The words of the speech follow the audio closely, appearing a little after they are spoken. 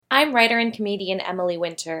I'm writer and comedian Emily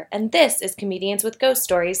Winter, and this is Comedians with Ghost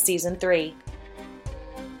Stories Season 3.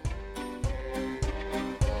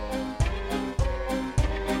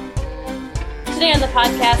 Today on the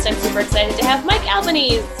podcast, I'm super excited to have Mike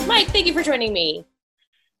Albanese. Mike, thank you for joining me.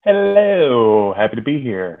 Hello, happy to be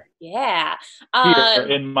here. Yeah. Here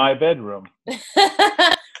in my bedroom.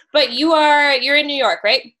 But you're in New York,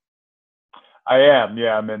 right? I am,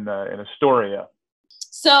 yeah, I'm in Astoria.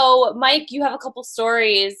 So, Mike, you have a couple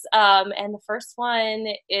stories, and the first one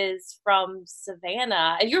is from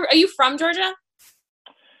Savannah. Are you from Georgia?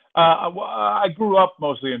 I grew up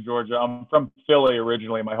mostly in Georgia. I'm from Philly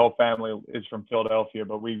originally. My whole family is from Philadelphia,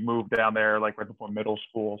 but we moved down there like right before middle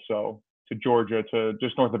school, so to Georgia, to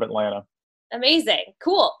just north of Atlanta. Amazing.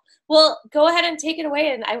 Cool. Well, go ahead and take it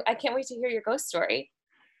away, and I can't wait to hear your ghost story.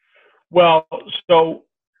 Well, so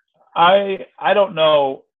I don't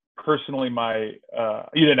know personally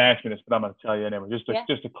you didn't ask me this, but I'm going to tell you anyway, just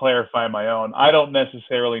to clarify my own. I don't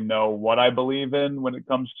necessarily know what I believe in when it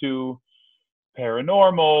comes to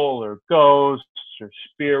paranormal or ghosts or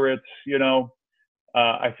spirits,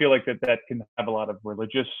 I feel like that can have a lot of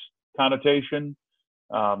religious connotation.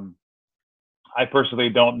 I personally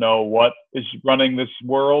don't know what is running this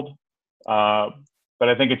world, but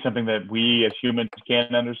I think it's something that we as humans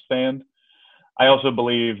can't understand. I also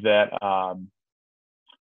believe that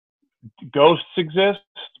ghosts exist,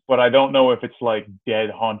 but I don't know if it's like dead,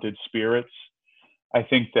 haunted spirits. I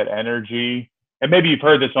think that energy, and maybe you've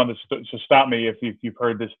heard this on this, so stop me if you've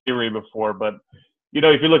heard this theory before, but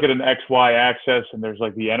if you look at an XY axis and there's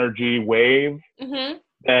like the energy wave,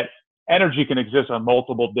 that energy can exist on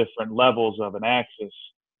multiple different levels of an axis.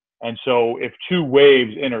 And so if two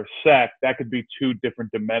waves intersect, that could be two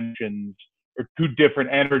different dimensions or two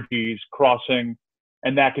different energies crossing.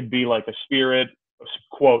 And that could be like a spirit,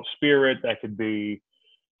 quote, spirit. That could be,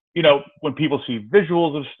 when people see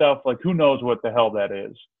visuals of stuff, like who knows what the hell that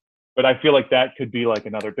is. But I feel like that could be like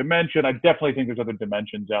another dimension. I definitely think there's other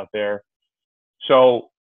dimensions out there. So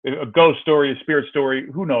a ghost story, a spirit story,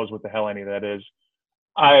 who knows what the hell any of that is.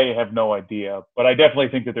 I have no idea, but I definitely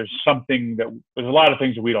think that there's a lot of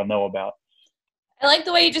things that we don't know about. I like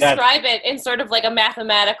the way you describe it in sort of like a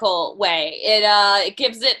mathematical way. It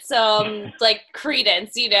gives it some like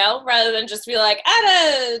credence, rather than just be like,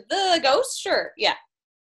 the ghost, sure, yeah.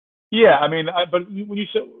 Yeah, I mean, but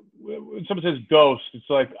when someone says ghost, it's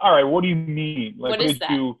like, all right, what do you mean? Like, what is that?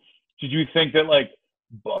 Did you think that like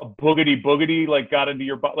boogity like got into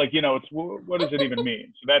your butt? Like, it's what does it even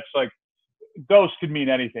mean? So that's like, ghost could mean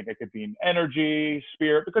anything. It could mean energy,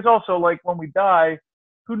 spirit, because also like when we die,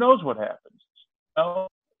 who knows what happens?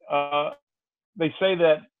 They say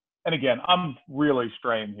that, and again, I'm really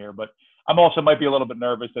straying here, but I'm also might be a little bit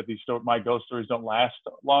nervous that my ghost stories don't last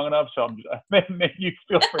long enough. So maybe you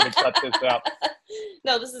feel free to cut this out.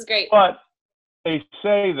 No, this is great. But they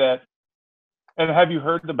say that, and have you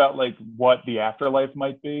heard about like what the afterlife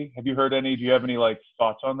might be? Do you have any like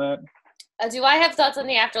thoughts on that? Do I have thoughts on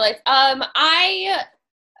the afterlife? I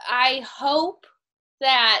hope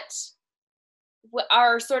that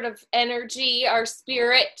our sort of energy, our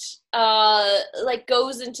spirit, like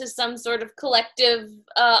goes into some sort of collective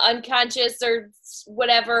unconscious or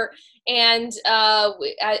whatever. And I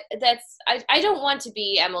don't want to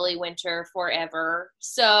be Emily Winter forever,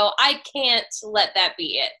 so I can't let that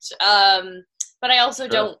be it. But I also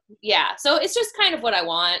don't. Yeah. So it's just kind of what I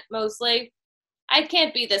want mostly. I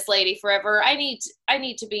can't be this lady forever. I need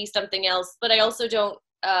to be something else, but I also don't.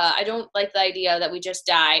 I don't like the idea that we just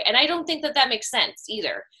die, and I don't think that makes sense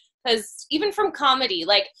either. Because even from comedy,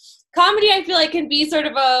 I feel like can be sort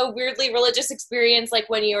of a weirdly religious experience. Like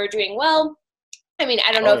when you are doing well. I mean,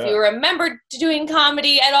 I don't know if you remember doing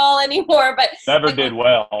comedy at all anymore, but never did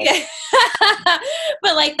well. Yeah.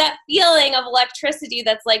 But like that feeling of electricity,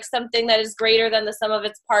 that's like something that is greater than the sum of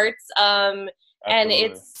its parts. And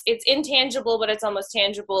it's intangible, but it's almost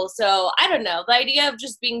tangible. So I don't know. The idea of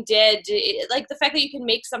just being dead, like the fact that you can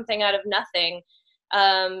make something out of nothing,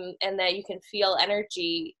 and that you can feel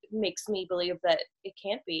energy, makes me believe that it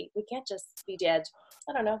can't be. We can't just be dead.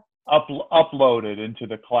 I don't know. Uploaded into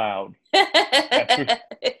the cloud.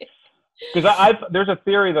 Because there's a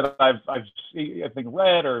theory that I've I think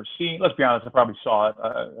read or seen. Let's be honest, I probably saw it.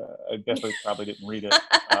 I definitely probably didn't read it.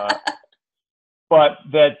 But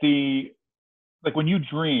that like when you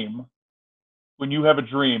have a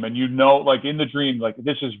dream and like in the dream, like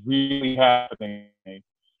this is really happening,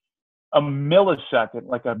 a millisecond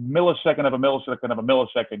of a millisecond of a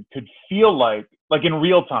millisecond could feel like in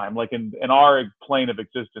real time, like in our plane of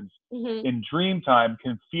existence, in dream time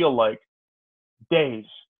can feel like days,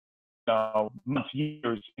 months,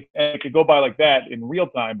 years, and it could go by like that in real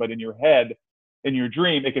time, but in your head, in your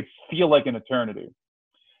dream, it could feel like an eternity.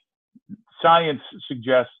 Science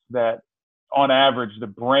suggests that on average, the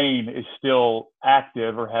brain is still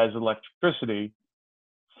active or has electricity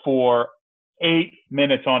for 8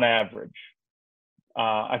 minutes on average.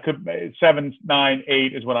 I could 7, 9,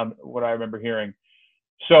 8 is what I remember hearing.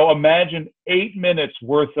 So imagine 8 minutes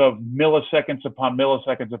worth of milliseconds upon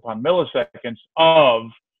milliseconds upon milliseconds of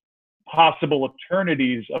possible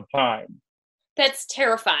eternities of time. That's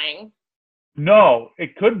terrifying. No,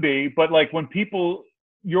 it could be, but like when people,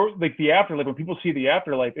 like the afterlife, when people see the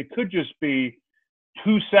afterlife, it could just be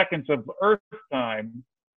 2 seconds of Earth time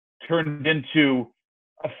turned into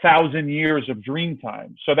 1,000 years of dream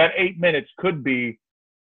time. So that 8 minutes could be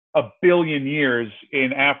 1 billion years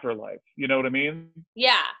in afterlife. You know what I mean?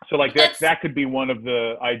 Yeah. So like that could be one of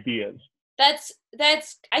the ideas.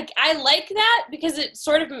 I like that because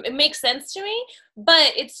it makes sense to me,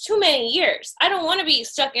 but it's too many years. I don't want to be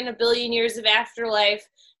stuck in 1 billion years of afterlife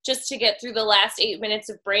just to get through the last 8 minutes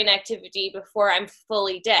of brain activity before I'm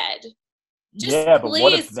fully dead. But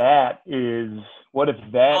what if that is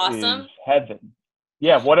awesome? Is heaven?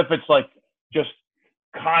 Yeah, what if it's like just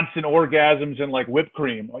constant orgasms and like whipped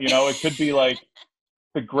cream? You know, it could be like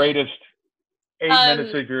the greatest 8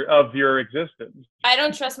 minutes of your existence. I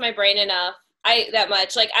don't trust my brain enough. That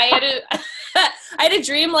much. Like I had a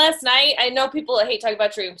dream last night. I know people hate talking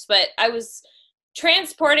about dreams, but I was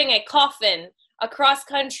transporting a coffin across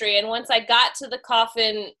country, and once I got to the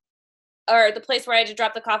coffin, or the place where I had to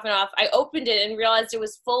drop the coffin off, I opened it and realized it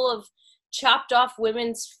was full of chopped off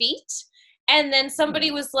women's feet. And then somebody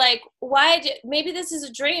was like, maybe this is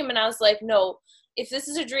a dream. And I was like, no, if this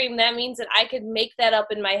is a dream, that means that I could make that up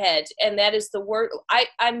in my head. And that is the word.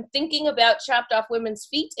 I'm thinking about chopped off women's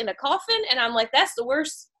feet in a coffin. And I'm like, that's the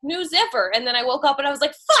worst news ever. And then I woke up and I was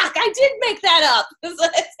like, fuck, I did make that up.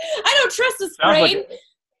 I don't trust this brain.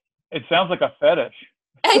 It sounds like a fetish.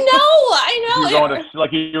 I know.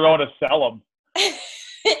 You're going to sell them.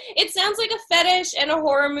 It sounds like a fetish and a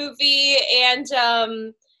horror movie,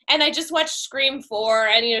 and I just watched Scream 4,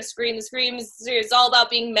 and Scream is all about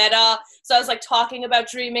being meta. So I was like talking about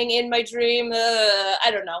dreaming in my dream. I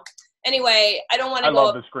don't know. Anyway, I don't want to go. I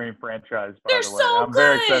love the Scream franchise. They're so I'm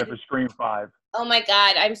very excited for Scream 5. Oh my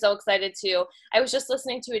God, I'm so excited too. I was just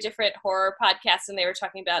listening to a different horror podcast, and they were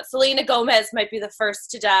talking about Selena Gomez might be the first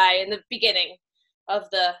to die in the beginning of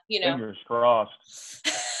the, Fingers crossed.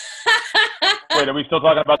 Wait, are we still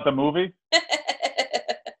talking about the movie?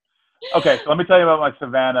 Okay, so let me tell you about my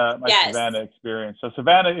Savannah experience. So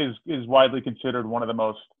Savannah is widely considered one of the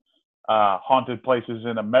most haunted places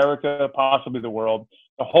in America, possibly the world.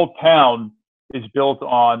 The whole town is built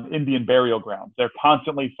on Indian burial grounds. They're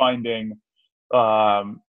constantly finding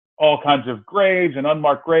all kinds of graves and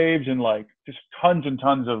unmarked graves and like just tons and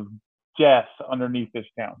tons of death underneath this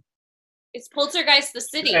town. It's Poltergeist the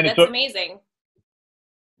city. That's amazing.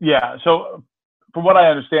 Yeah. So from what I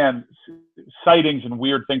understand, sightings and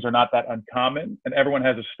weird things are not that uncommon, and everyone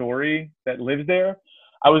has a story that lives there.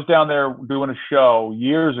 I was down there doing a show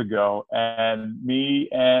years ago, and me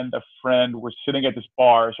and a friend were sitting at this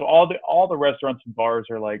bar. So all the restaurants and bars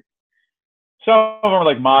are like, some of them are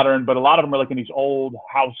like modern, but a lot of them are like in these old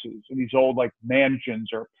houses, in these old like mansions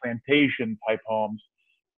or plantation type homes.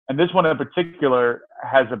 And this one in particular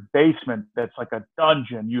has a basement that's like a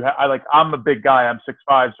dungeon. I'm a big guy, I'm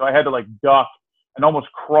 6'5", so I had to like duck and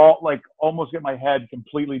almost crawl, like almost get my head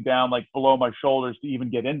completely down, like below my shoulders to even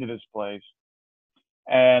get into this place.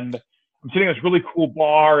 And I'm sitting at this really cool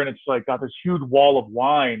bar, and it's like got this huge wall of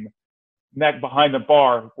wine behind the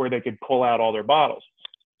bar where they could pull out all their bottles.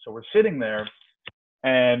 So we're sitting there,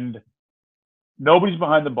 and nobody's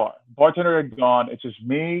behind the bar. Bartender had gone. It's just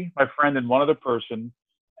me, my friend, and one other person.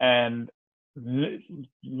 And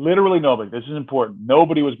literally nobody. This is important.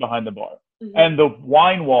 Nobody was behind the bar. Mm-hmm. And the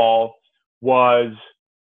wine wall was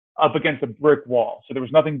up against a brick wall. So there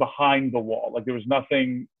was nothing behind the wall. Like there was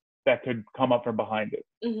nothing that could come up from behind it.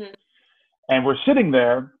 Mm-hmm. And we're sitting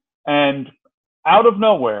there, and out of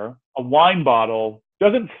nowhere, a wine bottle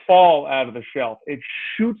doesn't fall out of the shelf. It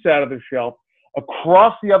shoots out of the shelf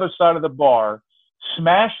across the other side of the bar,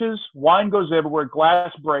 smashes, wine goes everywhere,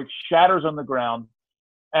 glass breaks, shatters on the ground.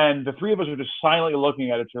 And the three of us are just silently looking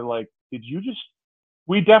at each other like,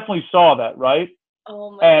 we definitely saw that, right?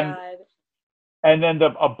 Oh my God. And then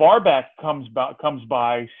a bar back comes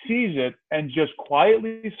by, sees it, and just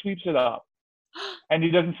quietly sweeps it up. And he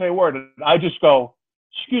doesn't say a word. And I just go,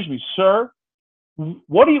 "Excuse me, sir,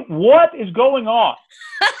 what is going on?"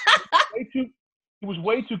 It was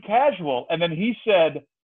way too casual. And then he said,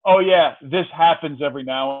 "Oh yeah, this happens every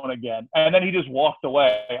now and again." And then he just walked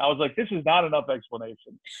away. I was like, this is not enough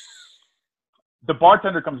explanation. The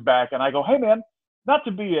bartender comes back, and I go, "Hey man, not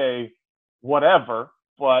to be a whatever,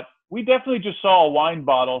 but we definitely just saw a wine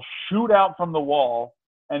bottle shoot out from the wall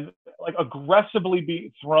and like aggressively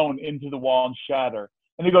be thrown into the wall and shatter.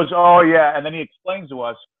 And he goes, "Oh yeah," and then he explains to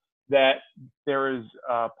us that there is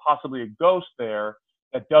possibly a ghost there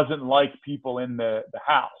that doesn't like people in the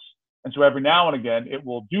house. And so every now and again, it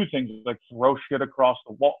will do things like throw shit across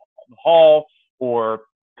the wall, the hall, or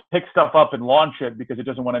pick stuff up and launch it because it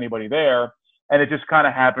doesn't want anybody there. And it just kind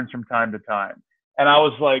of happens from time to time. And I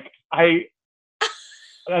was like, at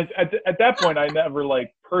that point, I never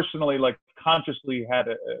like personally, like consciously had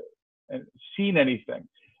seen anything.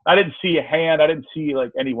 I didn't see a hand. I didn't see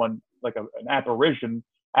like anyone, like an apparition.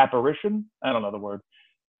 Apparition? I don't know the word.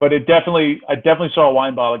 But I definitely saw a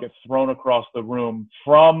wine bottle get thrown across the room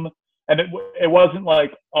from, and it wasn't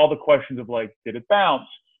like all the questions of like, did it bounce?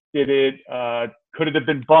 Could it have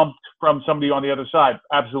been bumped from somebody on the other side?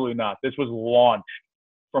 Absolutely not. This was launched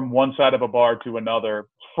from one side of a bar to another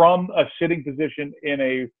from a sitting position in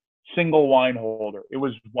a single wine holder. It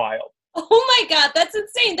was wild. Oh my God, that's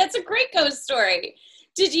insane. That's a great ghost story.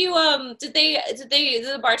 Did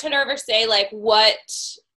the bartender ever say like what?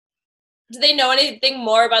 Did they know anything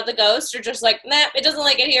more about the ghost, or just like, nah, it doesn't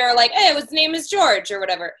like it here, or like, hey, his name is George, or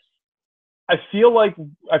whatever? I feel like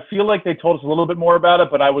they told us a little bit more about it,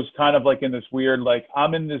 but I was kind of like in this weird, like,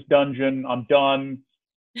 I'm in this dungeon, I'm done,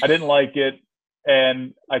 I didn't like it,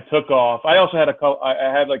 and I took off. I also had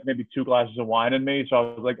I had like maybe 2 glasses of wine in me, so I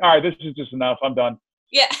was like, all right, this is just enough, I'm done.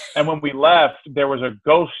 Yeah. And when we left, there was a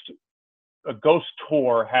ghost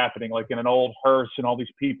tour happening, like in an old hearse and all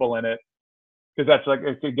these people in it. Because that's like,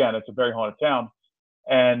 again, it's a very haunted town.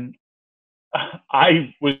 And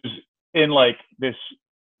I was in like this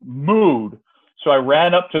mood. So I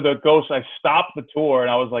ran up to the ghost. I stopped the tour and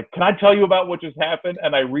I was like, can I tell you about what just happened?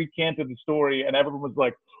 And I recanted the story and everyone was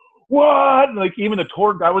like, what? And like even the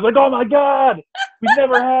tour guy was like, oh my God, we've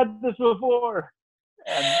never had this before.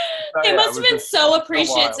 And they must have been so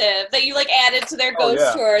appreciative that you like added to their ghost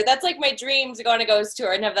tour. That's like my dream, to go on a ghost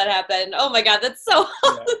tour and have that happen. Oh my God, that's so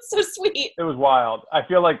that's so sweet. It was wild. I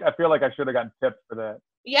feel like I should have gotten tips for that.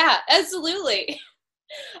 Yeah, absolutely.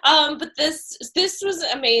 But this was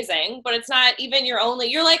amazing, but it's not even your only.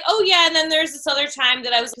 You're like, oh yeah, and then there's this other time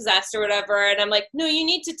that I was possessed or whatever, and I'm like, no, you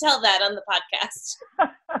need to tell that on the podcast.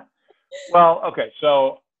 Well, okay,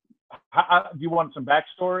 so. Do you want some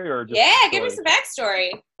backstory or just give me some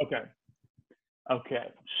backstory. Okay.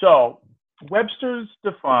 So Webster's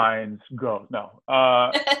defines ghost. No.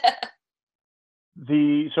 My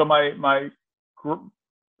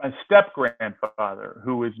step grandfather,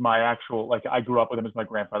 who is my actual, like I grew up with him as my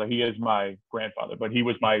grandfather. He is my grandfather, but he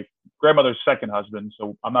was my grandmother's second husband,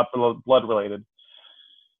 so I'm not blood related.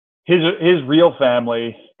 His real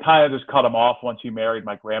family kind of just cut him off once he married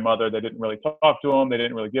my grandmother. They didn't really talk to him. They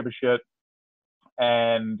didn't really give a shit.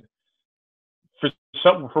 And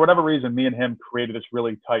for whatever reason, me and him created this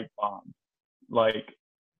really tight bond. Like,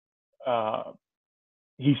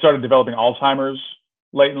 he started developing Alzheimer's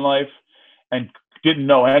late in life and didn't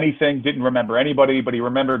know anything, didn't remember anybody, but he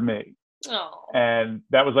remembered me. Oh. And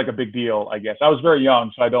that was like a big deal, I guess. I was very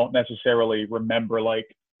young, so I don't necessarily remember like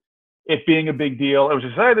it being a big deal. It was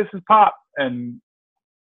just, hey, this is Pop. And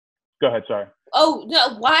go ahead, sorry. Oh,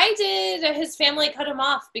 no. Why did his family cut him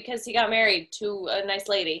off? Because he got married to a nice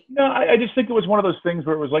lady? No, I just think it was one of those things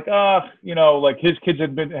where it was like, like his kids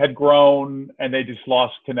had grown and they just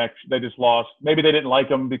lost connection. Maybe they didn't like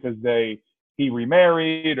him because he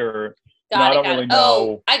remarried or I don't really know.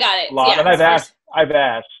 Oh, I got it. Yeah, and I've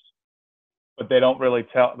asked, but they don't really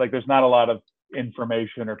tell. Like, there's not a lot of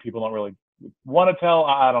information or people don't really want to tell.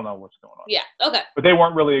 I don't know what's going on. Yeah. Okay. But they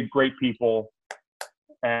weren't really great people.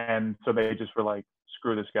 And so they just were like,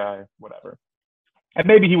 screw this guy, whatever. And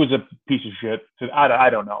maybe he was a piece of shit. I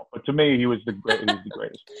don't know. But to me, he was the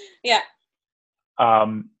greatest. Yeah.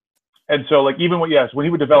 And so like, even when he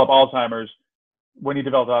would develop Alzheimer's,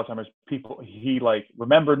 he like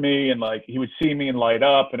remembered me and like he would see me and light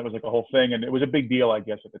up and it was like a whole thing. And it was a big deal, I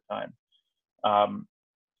guess, at the time. And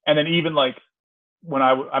then even like when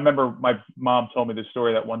I remember my mom told me this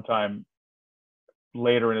story that one time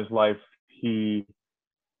later in his life,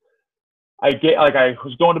 I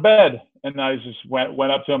was going to bed and I just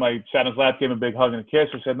went up to him. I sat in his lap, gave him a big hug and a kiss.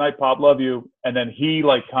 I said, "Night, Pop, love you." And then he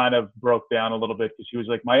like kind of broke down a little bit because he was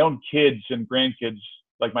like, my own kids and grandkids,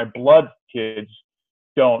 like my blood kids,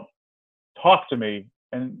 don't talk to me.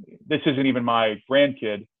 And this isn't even my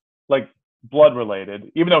grandkid, like blood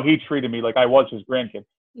related, even though he treated me like I was his grandkid.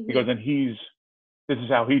 Mm-hmm. He goes, and this is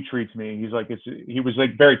how he treats me. He's like, he was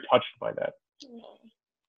like very touched by that. Mm-hmm.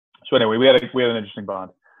 So anyway, we had an interesting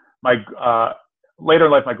bond. My later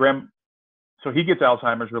in life, So he gets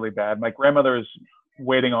Alzheimer's really bad. My grandmother is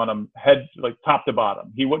waiting on him head, like top to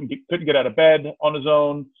bottom. He couldn't get out of bed on his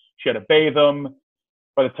own. She had to bathe him.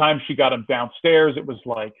 By the time she got him downstairs, it was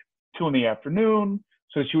like 2 p.m.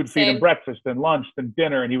 So she would feed him Same. breakfast and lunch and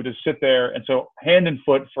dinner, and he would just sit there. And so hand and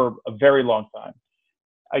foot for a very long time.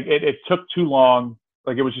 It took too long.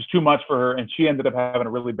 Like it was just too much for her, and she ended up having a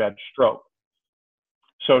really bad stroke.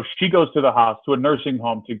 So she goes to the hospital, to a nursing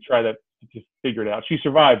home to try to figure it out. She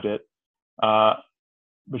survived it, but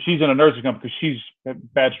she's in a nursing home because she's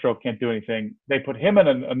bad stroke, can't do anything. They put him in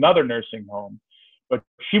another nursing home, but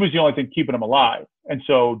she was the only thing keeping him alive. And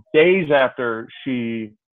so days after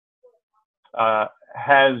she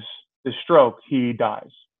has the stroke, he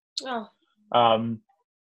dies. Oh.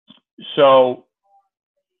 So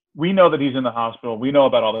we know that he's in the hospital. We know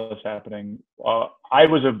about all this happening. I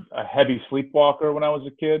was a heavy sleepwalker when I was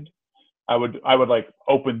a kid. I would like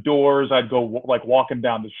open doors. I'd go like walking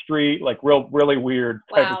down the street, like really weird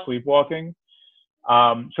type of sleepwalking.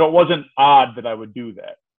 So it wasn't odd that I would do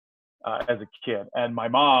that as a kid. And my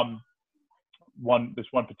mom, this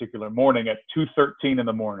one particular morning at 2:13 in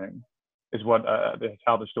the morning is what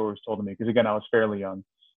how the story was told to me. Because again, I was fairly young,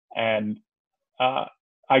 and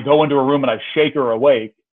I go into a room and I shake her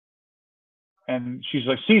awake. And she's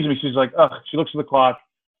like, sees me. She's like, ugh. She looks at the clock.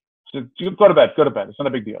 She said, go to bed. It's not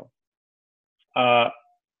a big deal.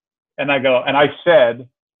 And I said,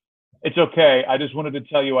 it's okay. I just wanted to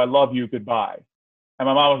tell you I love you. Goodbye. And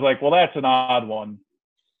my mom was like, well, that's an odd one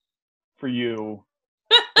for you.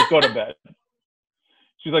 But go to bed.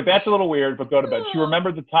 She's like, that's a little weird, but go to bed. She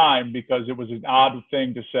remembered the time because it was an odd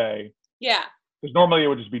thing to say. Yeah. Because normally it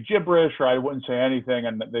would just be gibberish or I wouldn't say anything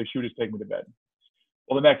and she would just take me to bed.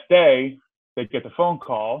 Well, the next day, they get the phone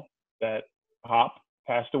call that Pop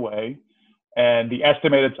passed away, and the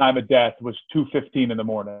estimated time of death was 2:15 in the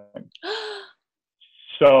morning.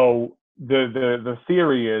 So the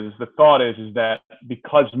theory is, the thought is that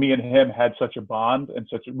because me and him had such a bond and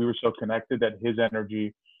we were so connected, that his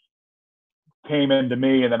energy came into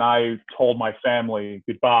me, and then I told my family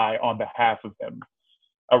goodbye on behalf of him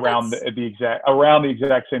around the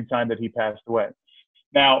exact same time that he passed away.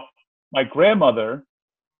 Now, my grandmother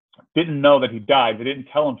didn't know that he died. They didn't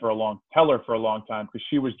tell her for a long time because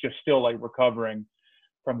she was just still like recovering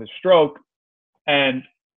from the stroke. And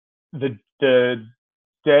the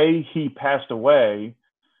day he passed away,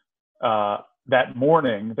 that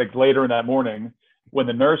morning, like later in that morning, when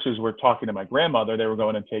the nurses were talking to my grandmother, they were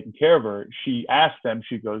going and taking care of her. She asked them,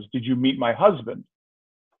 she goes, "Did you meet my husband?"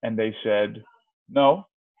 And they said, "No."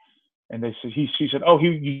 And she said, "Oh,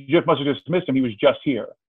 you just must have just missed him. He was just here."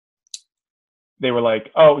 They were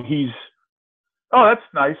like, "Oh, that's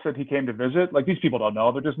nice that he came to visit." Like, these people don't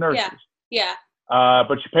know. They're just nurses. Yeah.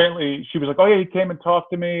 But she was like, "Oh, yeah, he came and talked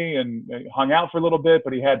to me and hung out for a little bit,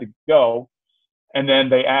 but he had to go." And then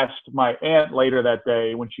they asked my aunt later that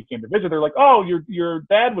day when she came to visit, they're like, "Oh, your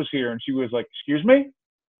dad was here." And she was like, "Excuse me?"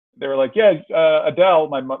 They were like, "Yeah, Adele,"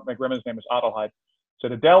 my grandmother's name is Adelheid. So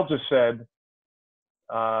Adele just said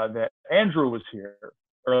that Andrew was here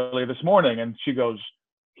early this morning. And she goes,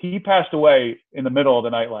 "He passed away in the middle of the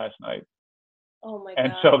night last night." Oh my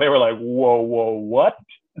And God. so they were like, whoa, what?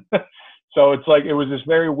 So it's like, it was this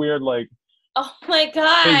very weird, like, oh my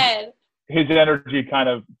God. His energy kind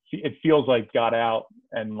of, it feels like, got out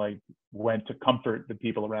and like went to comfort the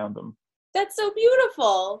people around him. That's so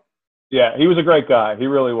beautiful. Yeah, he was a great guy. He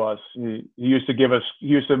really was. He used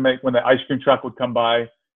to make, when the ice cream truck would come by,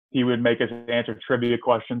 he would make us answer trivia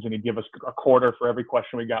questions, and he'd give us a quarter for every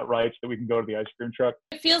question we got right so that we can go to the ice cream truck.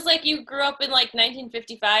 It feels like you grew up in like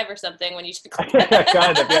 1955 or something when you took Yeah,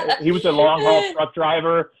 kind of. Yeah. He was a long haul truck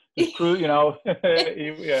driver. It was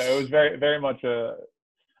very, very much a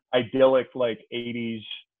idyllic, like 80s,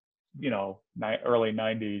 early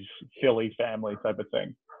 90s Philly family type of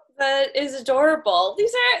thing. That is adorable.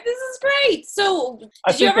 This is great. So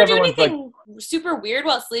did you ever do anything super weird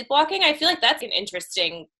while sleepwalking? I feel like that's an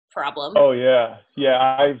interesting problem. Oh yeah.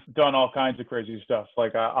 I've done all kinds of crazy stuff.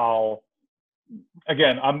 Like I'm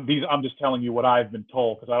just telling you what I've been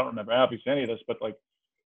told, because I don't remember obviously any of this, but like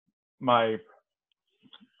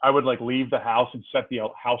I would like leave the house and set the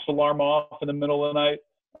house alarm off in the middle of the night,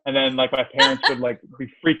 and then like my parents would like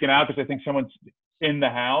be freaking out because they think someone's in the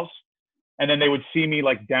house, and then they would see me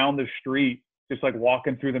like down the street, just like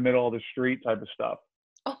walking through the middle of the street type of stuff.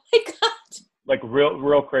 Oh my God. Like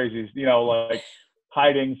real crazy, like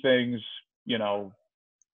hiding things, I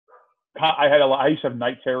used to have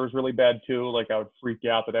night terrors really bad too. Like I would freak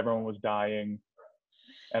out that everyone was dying,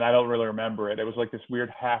 and I don't really remember it. It was like this weird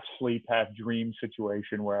half sleep, half dream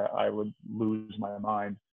situation where I would lose my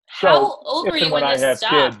mind. How old were you when I this have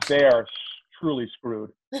stopped? kids, they are truly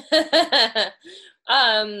screwed.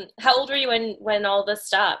 How old were you when all this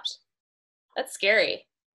stopped? That's scary.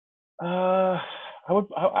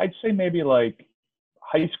 I'd say maybe like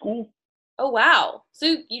high school. Oh wow.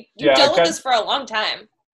 So you Yeah, dealt with this for a long time.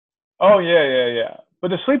 oh yeah. But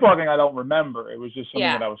the sleepwalking I don't remember. It was just something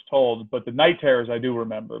Yeah. that I was told. But the night terrors I do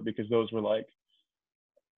remember because those were like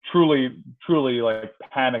truly like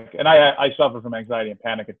panic. And I suffer from anxiety and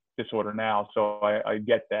panic disorder now, so I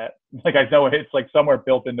get that. Like I know it's like somewhere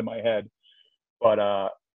built into my head, but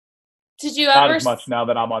Did you not ever as much now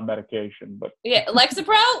that I'm on medication. But yeah,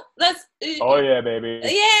 Lexapro? That's oh yeah, baby.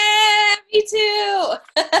 yeah, me too.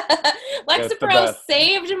 Yeah, it's the Lexapro best.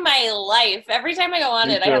 saved my life. Every time I go on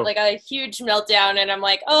Me it, I have too. like a huge meltdown and I'm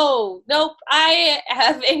like, oh, nope, I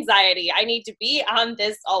have anxiety. I need to be on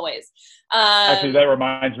this always. Actually, that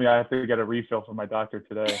reminds me, I have to get a refill from my doctor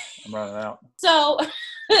today. I'm running out. So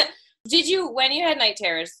when you had night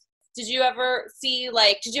terrors, did you ever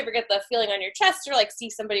did you ever get the feeling on your chest or like see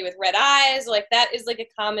somebody with red eyes? Like that is like a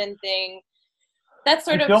common thing. That's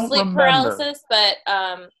I sort of don't sleep remember. paralysis, but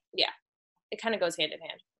yeah, it kind of goes hand in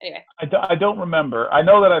hand. Anyway. I don't remember. I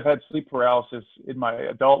know that I've had sleep paralysis in my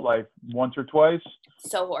adult life once or twice.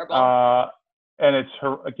 So horrible. And it's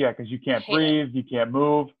because you can't breathe, you can't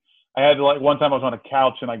move. I had like one time I was on a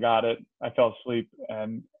couch and I got it. I fell asleep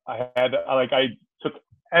and I took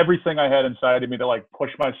everything I had inside of me to like push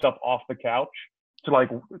myself off the couch to like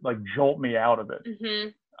jolt me out of it.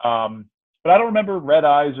 Mm-hmm. But I don't remember red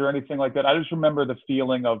eyes or anything like that. I just remember the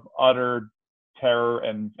feeling of utter terror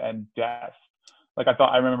and death. Like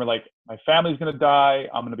I remember like my family's gonna die.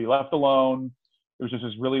 I'm gonna be left alone. It was just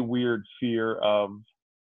this really weird fear of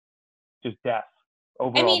just death, I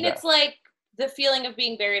overall mean, death. it's like the feeling of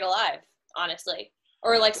being buried alive, honestly,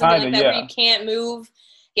 or like something Kinda, like that where you yeah. can't move.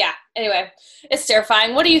 Yeah. Anyway, it's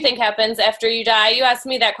terrifying. What do you think happens after you die? You asked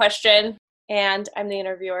me that question, and I'm the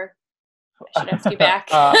interviewer. I should ask you back.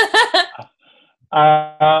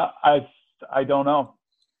 I don't know.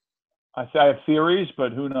 I have theories,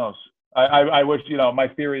 but who knows? I wish, my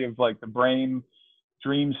theory of like the brain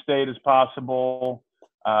dream state is possible.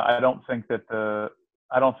 I don't think that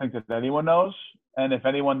anyone knows. And if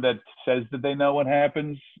anyone that says that they know what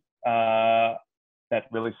happens, that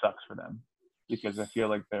really sucks for them because I feel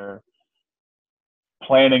like they're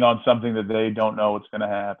planning on something that they don't know what's going to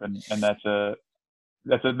happen, and that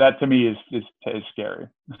to me is scary.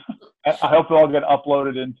 I hope they all get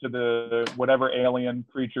uploaded into the whatever alien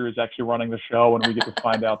creature is actually running the show, and we get to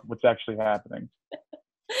find out what's actually happening.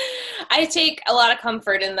 I take a lot of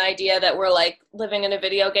comfort in the idea that we're like living in a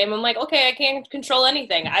video game. I'm like, okay, I can't control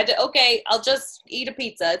anything. Okay, I'll just eat a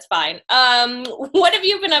pizza. It's fine. What have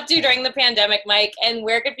you been up to during the pandemic, Mike? And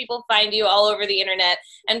where can people find you all over the internet?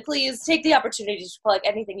 And please take the opportunity to plug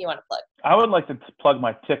anything you want to plug. I would like to plug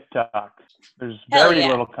my TikTok. There's very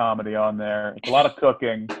little comedy on there. It's a lot of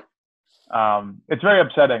cooking. It's very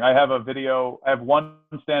upsetting. I have one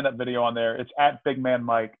stand-up video on there. It's at Big Man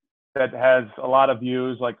Mike. That has a lot of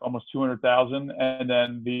views, like almost 200,000, and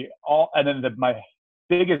then my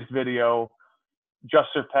biggest video just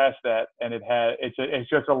surpassed that, and it's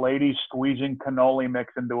just a lady squeezing cannoli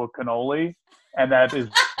mix into a cannoli, and that is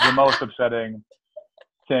the most upsetting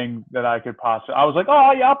thing that I could possibly. I was like,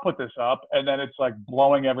 oh yeah, I'll put this up, and then it's like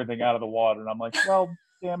blowing everything out of the water, and I'm like, well,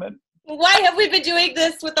 damn it. Why have we been doing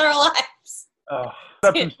this with our lives?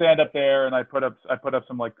 Put up some stand up there, and I put up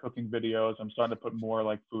some like cooking videos. I'm starting to put more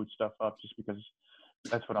like food stuff up just because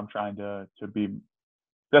that's what I'm trying to be.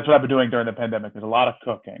 That's what I've been doing during the pandemic. There's a lot of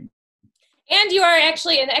cooking. And you are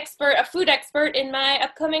actually a food expert in my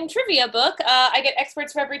upcoming trivia book. I get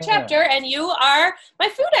experts for every chapter, and you are my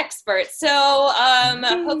food expert. So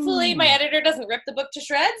hopefully my editor doesn't rip the book to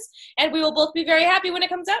shreds, and we will both be very happy when it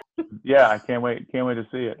comes out. Yeah, I can't wait. Can't wait to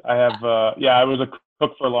see it. I have, I was a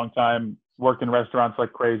cook for a long time, worked in restaurants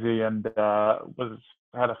like crazy, and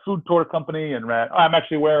had a food tour company, and I'm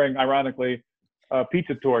actually wearing, ironically, a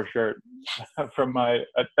pizza tour shirt from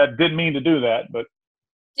that didn't mean to do that, but.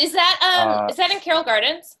 Is that in Carroll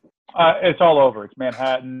Gardens? It's all over. It's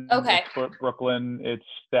Manhattan. Okay. It's Brooklyn. It's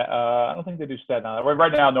I don't think they do Staten Island.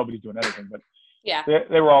 Right now, nobody's doing anything, but yeah,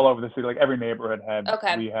 they were all over the city. Like every neighborhood had.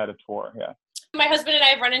 Okay. We had a tour. Yeah. My husband and I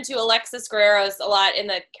have run into Alexis Guerrero's a lot in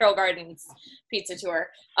the Carroll Gardens pizza tour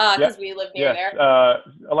because we live near there.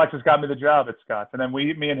 Alexis got me the job at Scott's, and then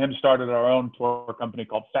me and him started our own tour company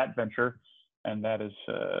called Fat Venture, and that is,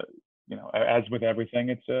 as with everything,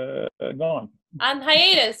 it's gone. On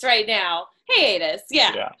hiatus right now. Hiatus,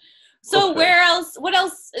 yeah. Yeah. So where else? What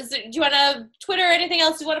else is it? Do you want to Twitter? Anything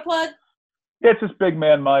else you want to plug? Yeah, it's just Big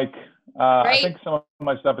Man Mike. Right. I think some of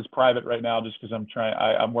my stuff is private right now, just because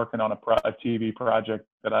I'm working on a TV project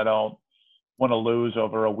that I don't want to lose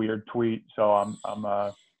over a weird tweet. So I'm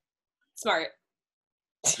Smart.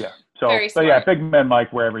 yeah. So, Very so yeah, smart. Big Man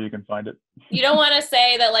Mike, wherever you can find it. You don't want to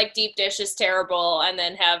say that like deep dish is terrible and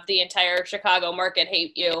then have the entire Chicago market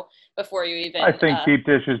hate you before you even. I think deep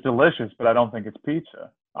dish is delicious, but I don't think it's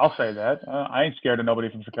pizza. I'll say that. I ain't scared of nobody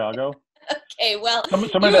from Chicago. Okay, well,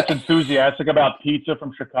 Somebody that's enthusiastic about pizza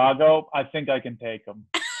from Chicago, I think I can take them.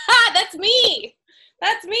 That's me.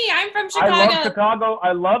 That's me. I'm from Chicago. I love Chicago.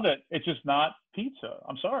 I love it. It's just not pizza.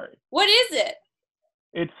 I'm sorry. What is it?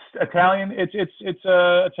 It's Italian. It's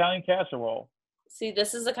Italian casserole. See,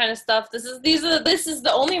 this is the kind of stuff. This is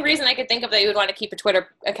the only reason I could think of that you would want to keep a Twitter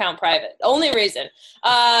account private. Only reason.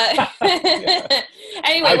 Yeah.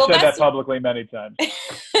 Anyway, I've said that publicly many times.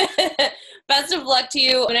 Best of luck to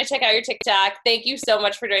you when I check out your TikTok. Thank you so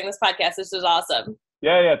much for doing this podcast. This was awesome.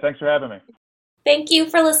 Yeah. Thanks for having me. Thank you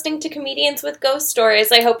for listening to Comedians with Ghost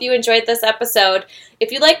Stories. I hope you enjoyed this episode.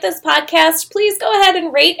 If you like this podcast, please go ahead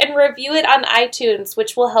and rate and review it on iTunes,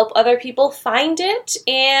 which will help other people find it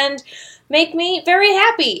and make me very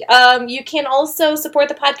happy. You can also support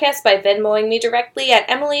the podcast by Venmoing me directly at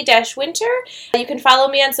Emily-Winter. You can follow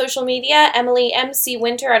me on social media, Emily MC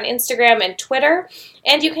Winter on Instagram and Twitter.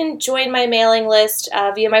 And you can join my mailing list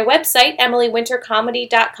via my website,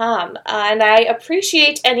 emilywintercomedy.com. And I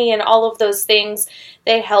appreciate any and all of those things.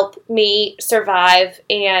 They help me survive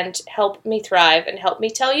and help me thrive and help me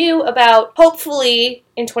tell you about, hopefully,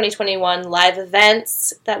 in 2021, live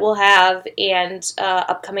events that we'll have and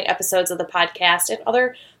upcoming episodes of the podcast and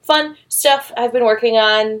other fun stuff I've been working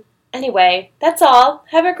on. Anyway, that's all.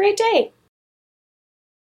 Have a great day.